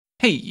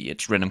Hey,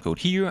 it's Random Code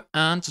here,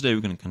 and today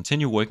we're going to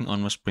continue working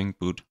on my Spring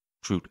Boot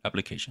CRUD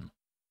application.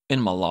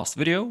 In my last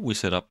video, we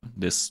set up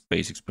this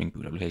basic Spring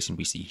Boot application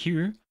we see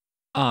here,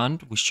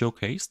 and we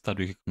showcased that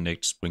we can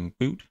connect Spring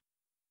Boot,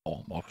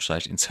 or more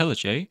precisely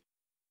IntelliJ,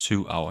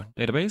 to our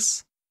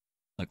database,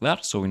 like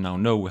that, so we now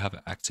know we have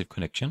an active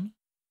connection.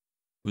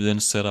 We then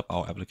set up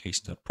our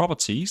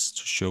application.properties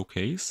to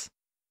showcase,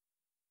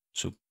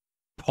 to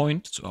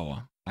point to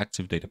our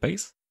active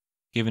database,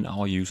 given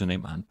our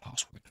username and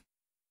password.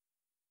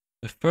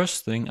 The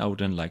first thing I would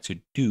then like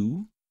to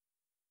do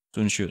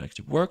to ensure it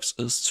actually works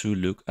is to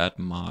look at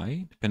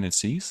my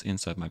dependencies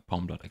inside my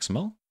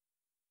pom.xml.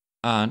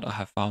 And I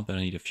have found that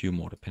I need a few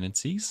more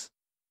dependencies.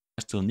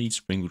 I still need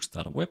Spring Boot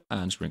Starter Web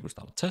and Spring Boot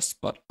Starter Test,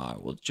 but I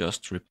will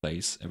just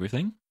replace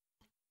everything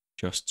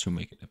just to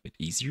make it a bit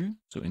easier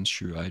to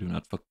ensure I do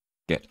not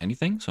forget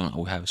anything. So now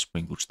we have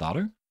Spring Boot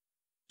Starter,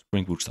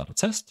 Spring Boot Starter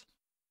Test,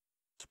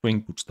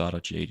 Spring Boot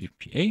Starter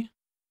JDPA,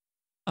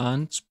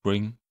 and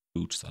Spring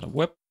Boot Starter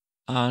Web.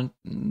 And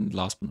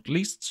last but not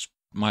least,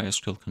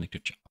 MySQL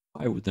connected Java.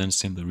 I would then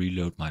simply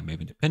reload my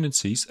Maven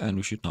dependencies, and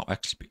we should now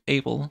actually be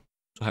able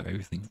to have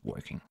everything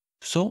working.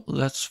 So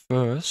let's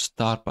first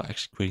start by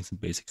actually creating some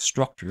basic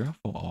structure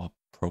for our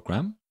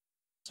program.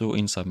 So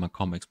inside my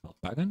com.xml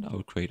backend, I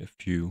would create a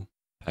few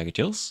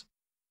packages.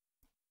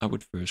 I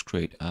would first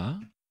create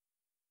a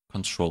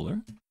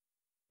controller,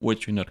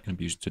 which we're not going to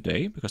be using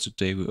today, because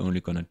today we're only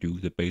going to do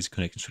the basic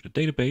connections to the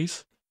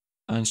database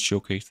and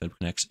showcase that we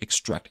can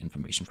extract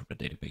information from the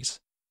database.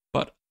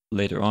 But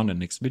later on in the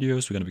next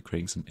videos, we're going to be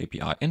creating some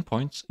API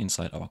endpoints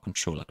inside our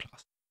controller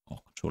class or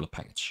controller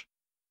package.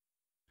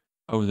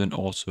 I will then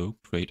also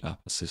create a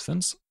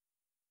persistence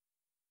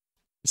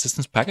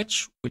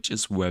package, which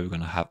is where we're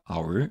going to have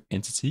our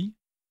entity,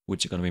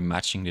 which is going to be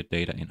matching the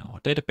data in our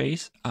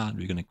database. And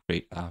we're going to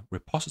create a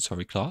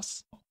repository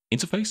class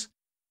interface,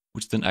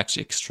 which then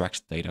actually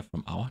extracts data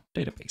from our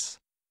database.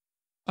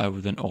 I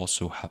will then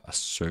also have a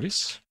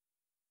service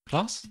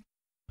class,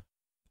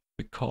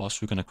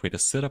 because we're going to create a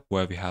setup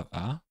where we have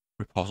a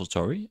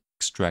repository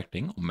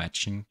extracting or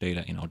matching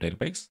data in our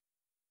database.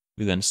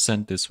 We then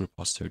send this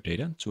repository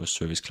data to a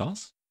service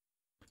class,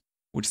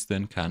 which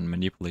then can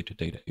manipulate the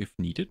data if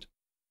needed.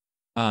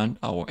 And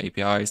our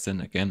APIs then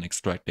again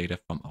extract data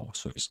from our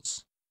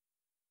services.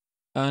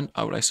 And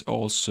I would actually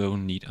also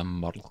need a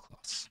model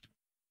class,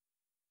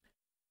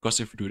 because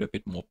if we do it a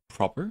bit more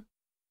proper,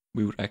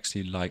 we would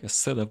actually like a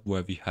setup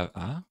where we have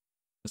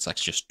let's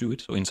actually just do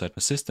it. So inside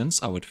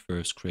persistence, I would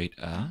first create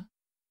a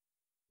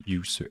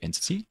user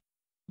entity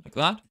like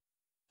that.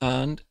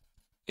 And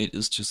it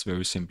is just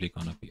very simply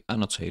going to be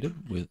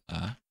annotated with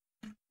a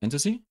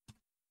entity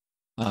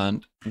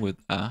and with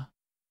a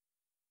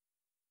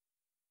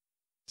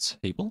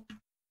table,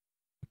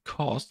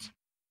 because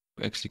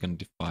we're actually going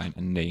to define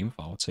a name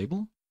for our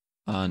table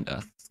and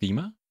a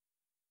schema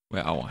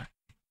where our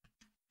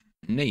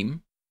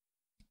name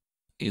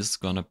is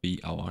going to be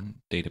our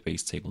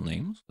database table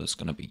name. So it's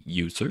going to be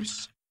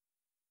users,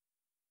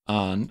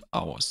 and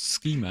our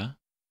schema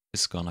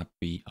is going to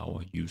be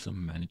our user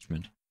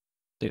management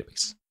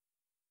database.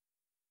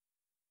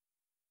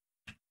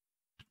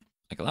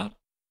 Like that.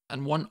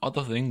 And one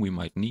other thing we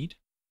might need,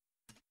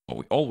 what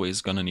we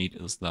always going to need,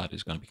 is that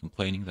it's going to be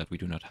complaining that we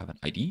do not have an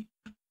ID.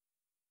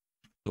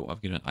 So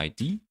I've given an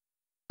ID,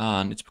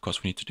 and it's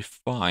because we need to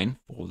define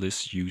for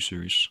this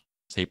users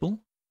table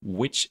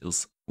which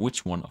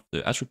one of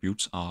the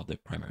attributes are the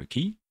primary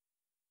key.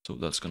 So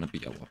that's going to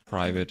be our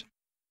private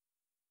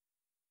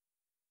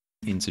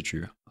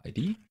integer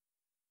ID.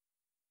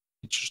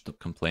 It should stop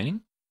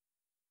complaining.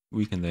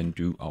 We can then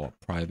do our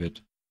private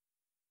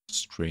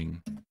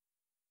string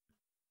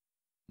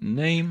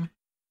name.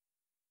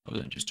 I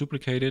will then just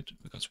duplicate it,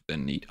 because we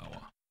then need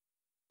our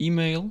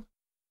email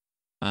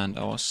and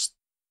our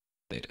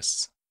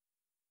status.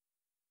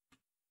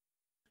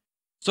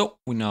 So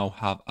we now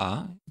have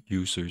our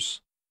users,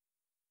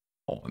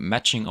 or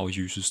matching our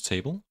users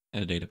table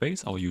in a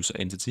database, our user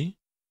entity.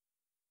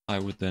 I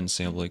would then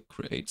simply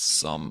create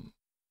some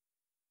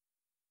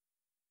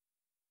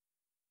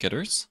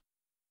getters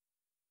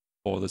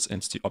for this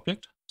entity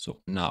object. So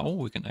now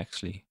we can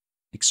actually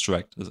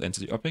extract this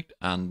entity object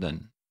and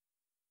then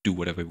do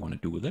whatever we want to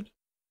do with it.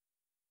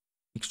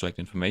 Extract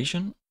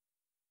information.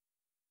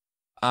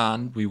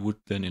 And we would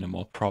then, in a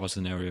more proper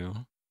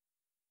scenario,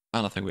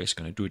 and I think we're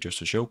actually going to do it just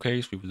to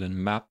showcase, we will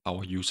then map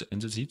our user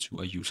entity to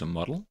a user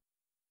model,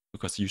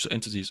 because the user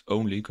entity is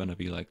only going to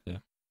be like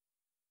the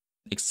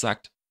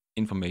exact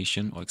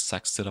information or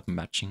exact setup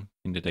matching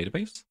in the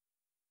database.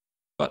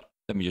 But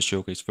let me just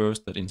showcase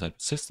first that inside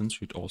persistence,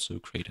 we'd also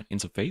create an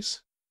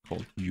interface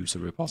called user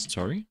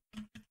repository,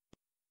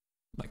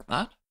 like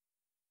that.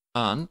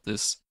 And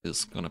this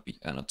is going to be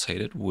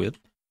annotated with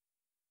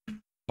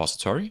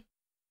repository.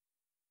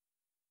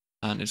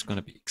 And it's going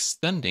to be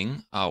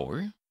extending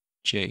our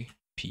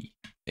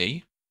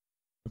JPA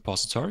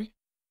repository.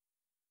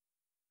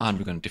 And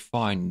we're going to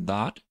define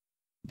that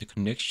the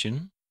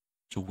connection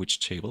to which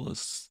table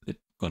is it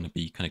going to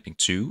be connecting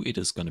to. It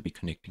is going to be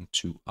connecting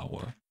to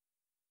our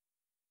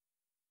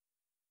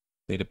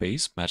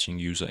database matching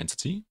user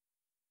entity.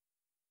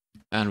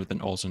 And we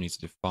then also need to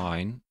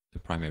define the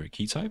primary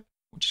key type,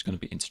 which is going to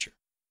be integer.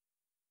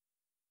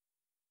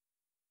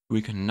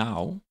 We can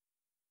now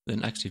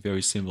then actually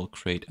very simple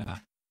create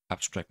a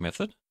abstract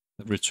method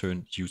that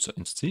returns user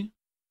entity,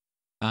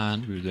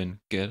 and we will then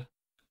get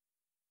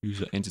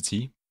user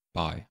entity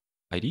by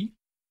ID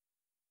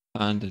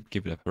and then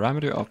give it a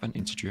parameter of an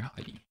integer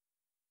ID.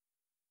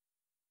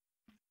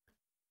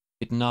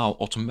 It now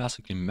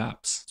automatically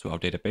maps to our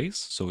database,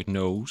 so it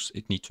knows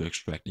it needs to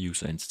extract the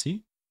user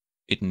entity.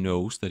 It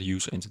knows that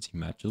user entity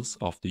matches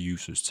of the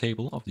users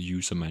table of the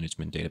user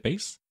management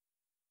database.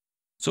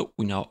 So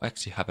we now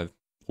actually have a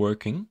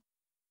working,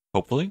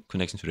 hopefully,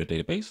 connection to the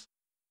database.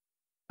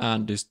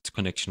 And this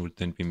connection would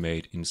then be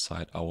made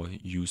inside our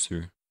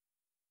user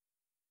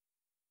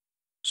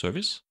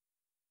service.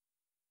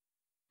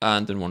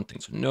 And then one thing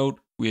to note,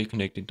 we are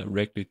connecting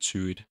directly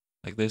to it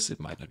like this.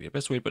 It might not be the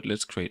best way, but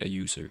let's create a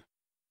user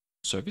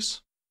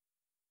service.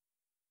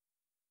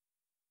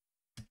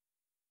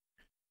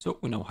 So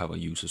we now have a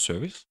user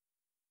service.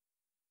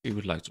 We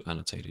would like to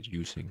annotate it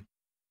using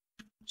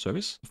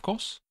service, of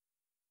course.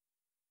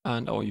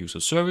 And our user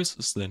service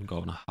is then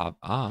going to have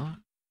a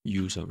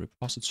user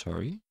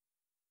repository.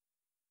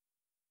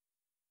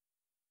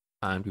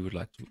 And we would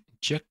like to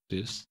inject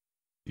this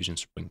using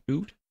Spring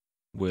Boot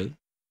with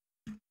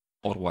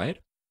auto-add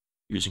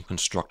using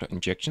constructor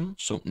injection.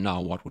 So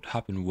now what would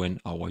happen when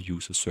our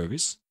user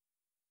service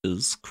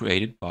is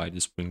created by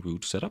the Spring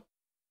Boot setup?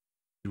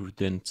 You would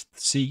then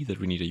see that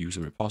we need a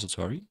user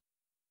repository.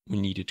 We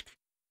need it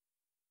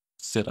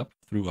set up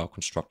through our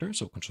constructor,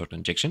 so constructor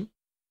injection,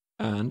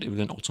 and it would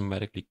then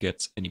automatically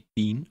get any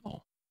bean,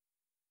 or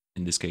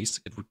in this case,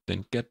 it would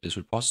then get this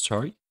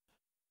repository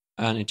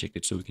and inject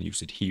it so we can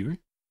use it here.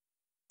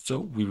 So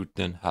we would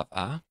then have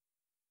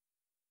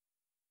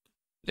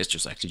let's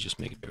just actually just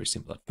make it very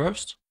simple at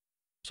first.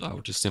 So I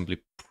would just simply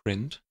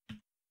print to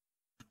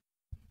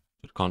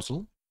the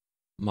console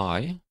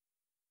my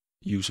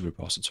user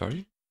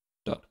repository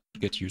dot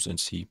get user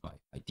entity by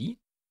ID.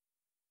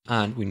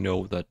 And we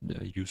know that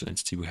the user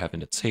entity we have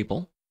in the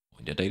table or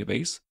in the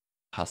database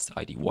has the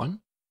ID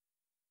 1.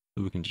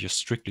 So we can just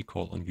strictly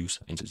call on user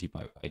entity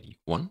by ID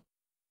 1.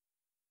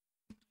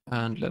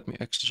 And let me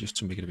actually, just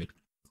to make it a bit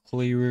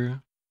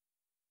clearer,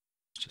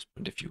 just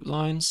print a few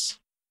lines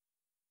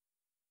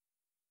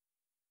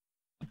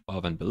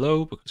above and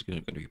below, because it's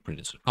going to be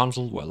printed to the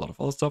console where a lot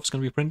of other stuff is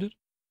going to be printed.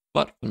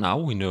 But for now,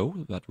 we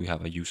know that we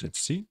have a user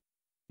entity,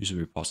 user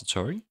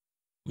repository.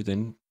 We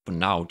then, for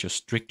now, just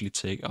strictly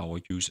take our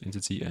user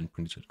entity and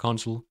print it to the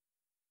console.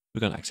 We're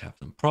going to actually have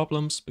some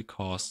problems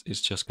because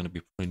it's just going to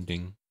be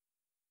printing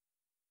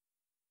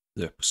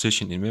the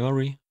position in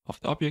memory of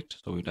the object.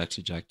 So we'd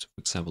actually like to,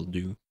 for example,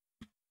 do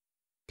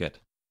get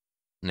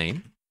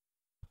name.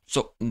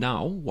 So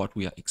now what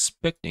we are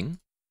expecting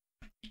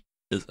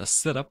is a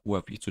setup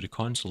where we to the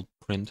console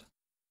print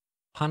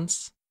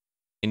Hans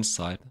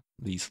inside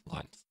these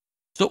lines.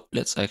 So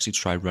let's actually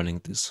try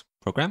running this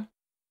program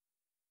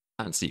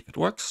and see if it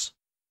works.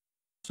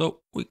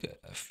 So we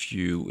get a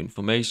few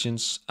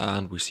informations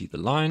and we see the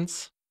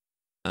lines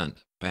and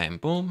bam,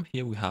 boom,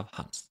 here we have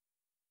Hans.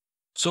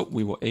 So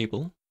we were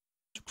able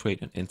to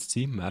create an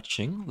entity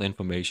matching the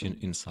information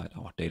inside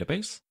our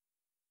database.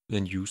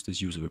 Then use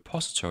this user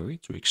repository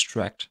to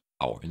extract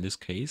our, in this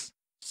case,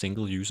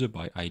 single user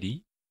by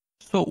ID.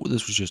 So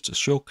this was just a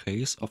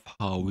showcase of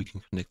how we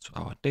can connect to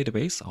our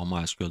database, our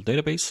MySQL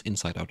database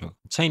inside our Docker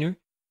container,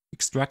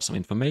 extract some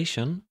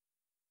information,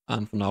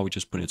 and for now we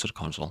just put it to the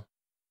console.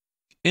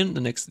 In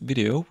the next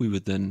video, we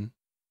would then,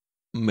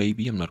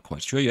 maybe, I'm not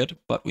quite sure yet,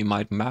 but we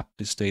might map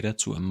this data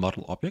to a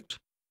model object,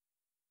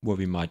 where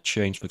we might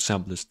change, for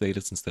example, this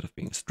data, instead of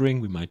being a string,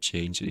 we might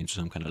change it into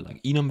some kind of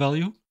like enum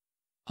value.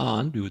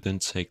 And we would then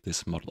take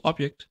this model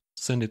object,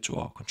 send it to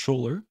our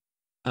controller,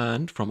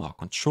 and from our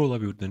controller,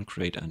 we would then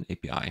create an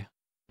API.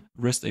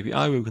 REST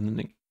API, we can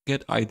then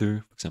get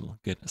either, for example,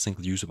 get a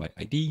single user by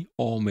ID,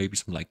 or maybe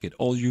something like get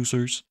all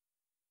users,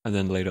 and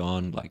then later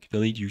on, like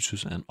delete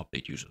users and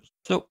update users.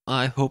 So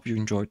I hope you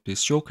enjoyed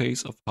this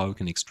showcase of how we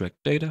can extract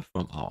data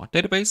from our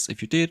database.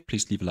 If you did,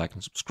 please leave a like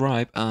and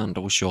subscribe, and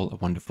I wish you all a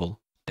wonderful